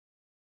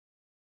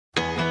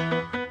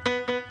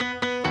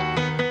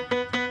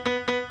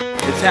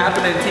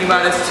Tapping in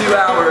T-minus 2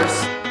 hours.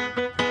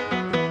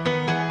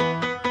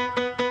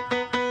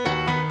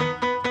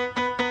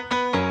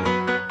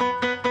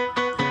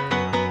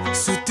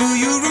 So do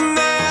you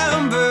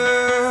remember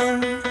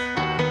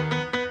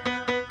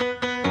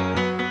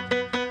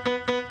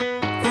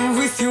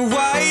with your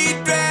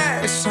white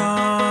dress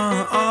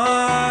on?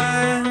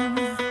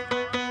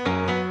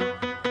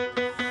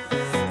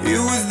 It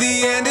was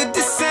the end of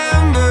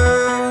December.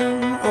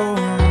 Oh.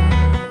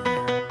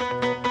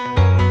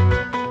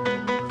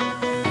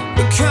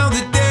 But count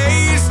the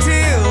days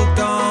till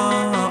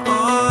dawn.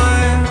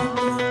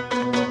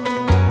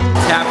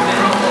 Tapping in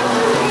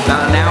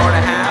about an hour and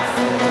a half.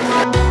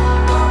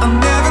 I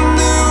never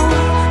knew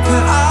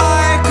that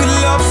I could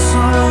love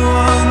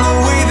someone the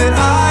way that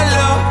I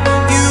love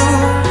you.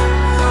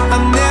 I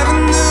never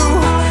knew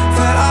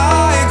that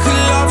I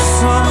could love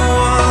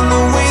someone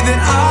the way that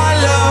I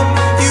love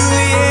you,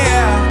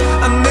 yeah.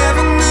 I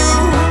never knew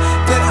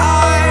that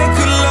I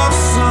could love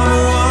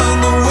someone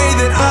the way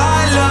that I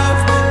love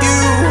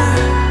you.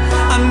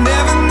 I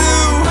never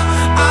knew,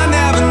 I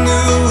never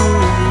knew.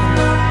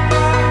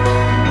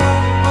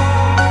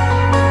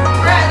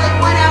 We're at like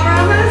 1 hour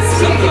almost.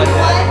 Something like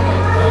that.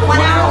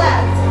 1 hour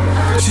left.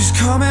 She's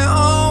coming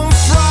on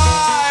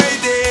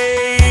Friday,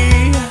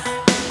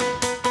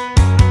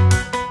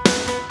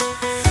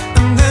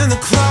 and then the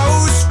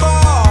clothes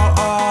fall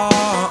on,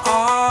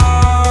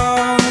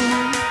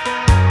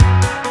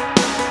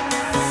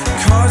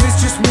 'cause it's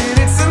just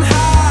minutes and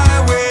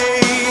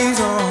highways.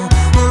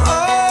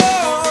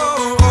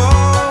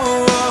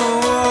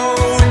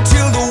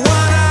 Until the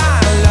one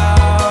I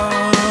love,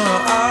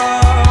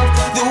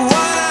 the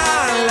one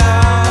I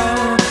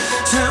love,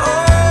 said,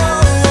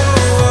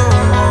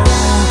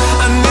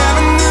 I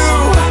never knew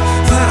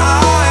that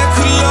I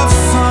could love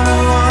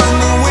someone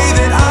the way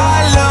that I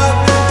love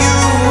you.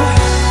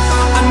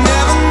 I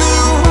never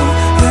knew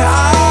that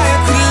I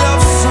could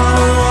love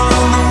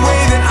someone the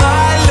way that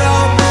I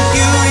love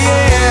you,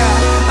 yeah.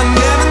 I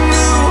never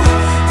knew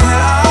that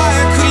I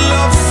could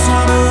love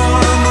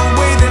someone the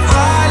way that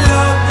I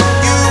love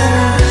you.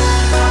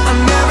 I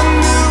never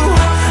knew,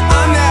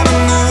 I never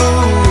knew.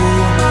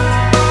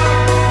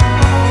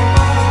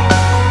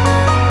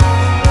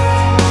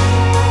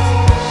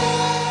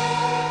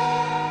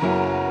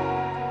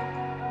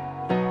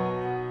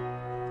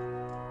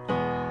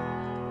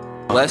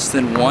 Less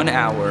than 1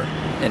 hour,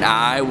 and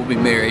I will be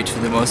married to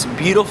the most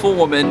beautiful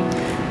woman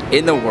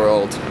in the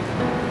world,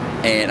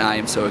 and I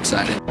am so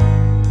excited.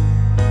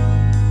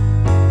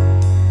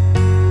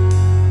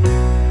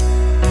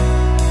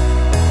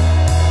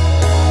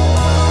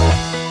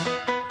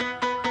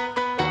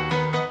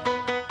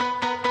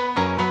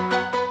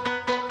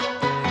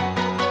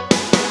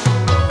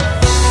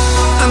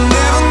 I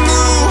never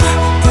knew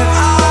that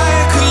I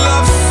could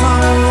love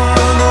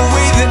someone the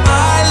way that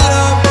I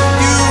love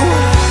you.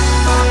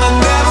 I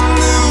never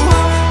knew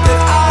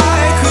that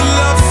I could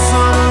love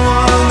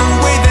someone the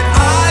way that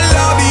I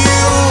love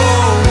you.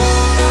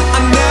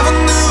 I never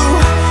knew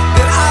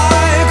that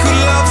I could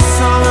love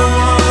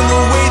someone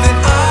the way that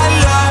I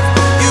love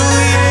you,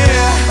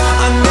 yeah.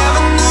 I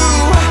never knew,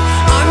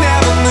 I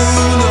never knew,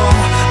 no.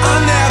 I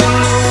never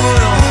knew,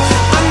 no.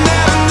 I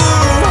never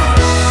knew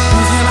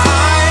that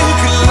I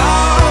could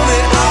love,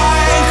 that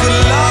I could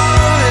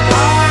love, that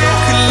I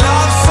could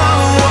love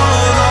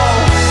someone, oh.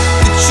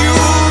 That you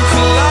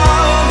could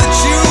love, that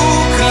you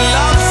could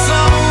love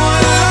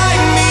someone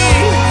like me,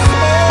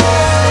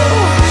 oh.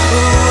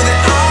 That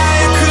I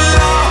could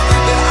love,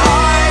 that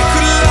I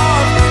could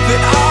love,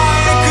 that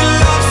I could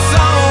love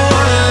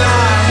someone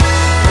like,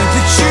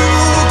 that you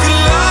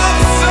could love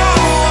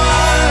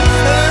someone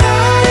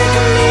like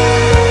me,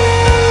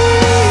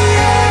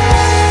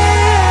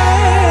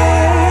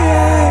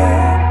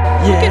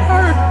 Look at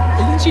her!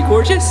 Isn't she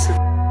gorgeous?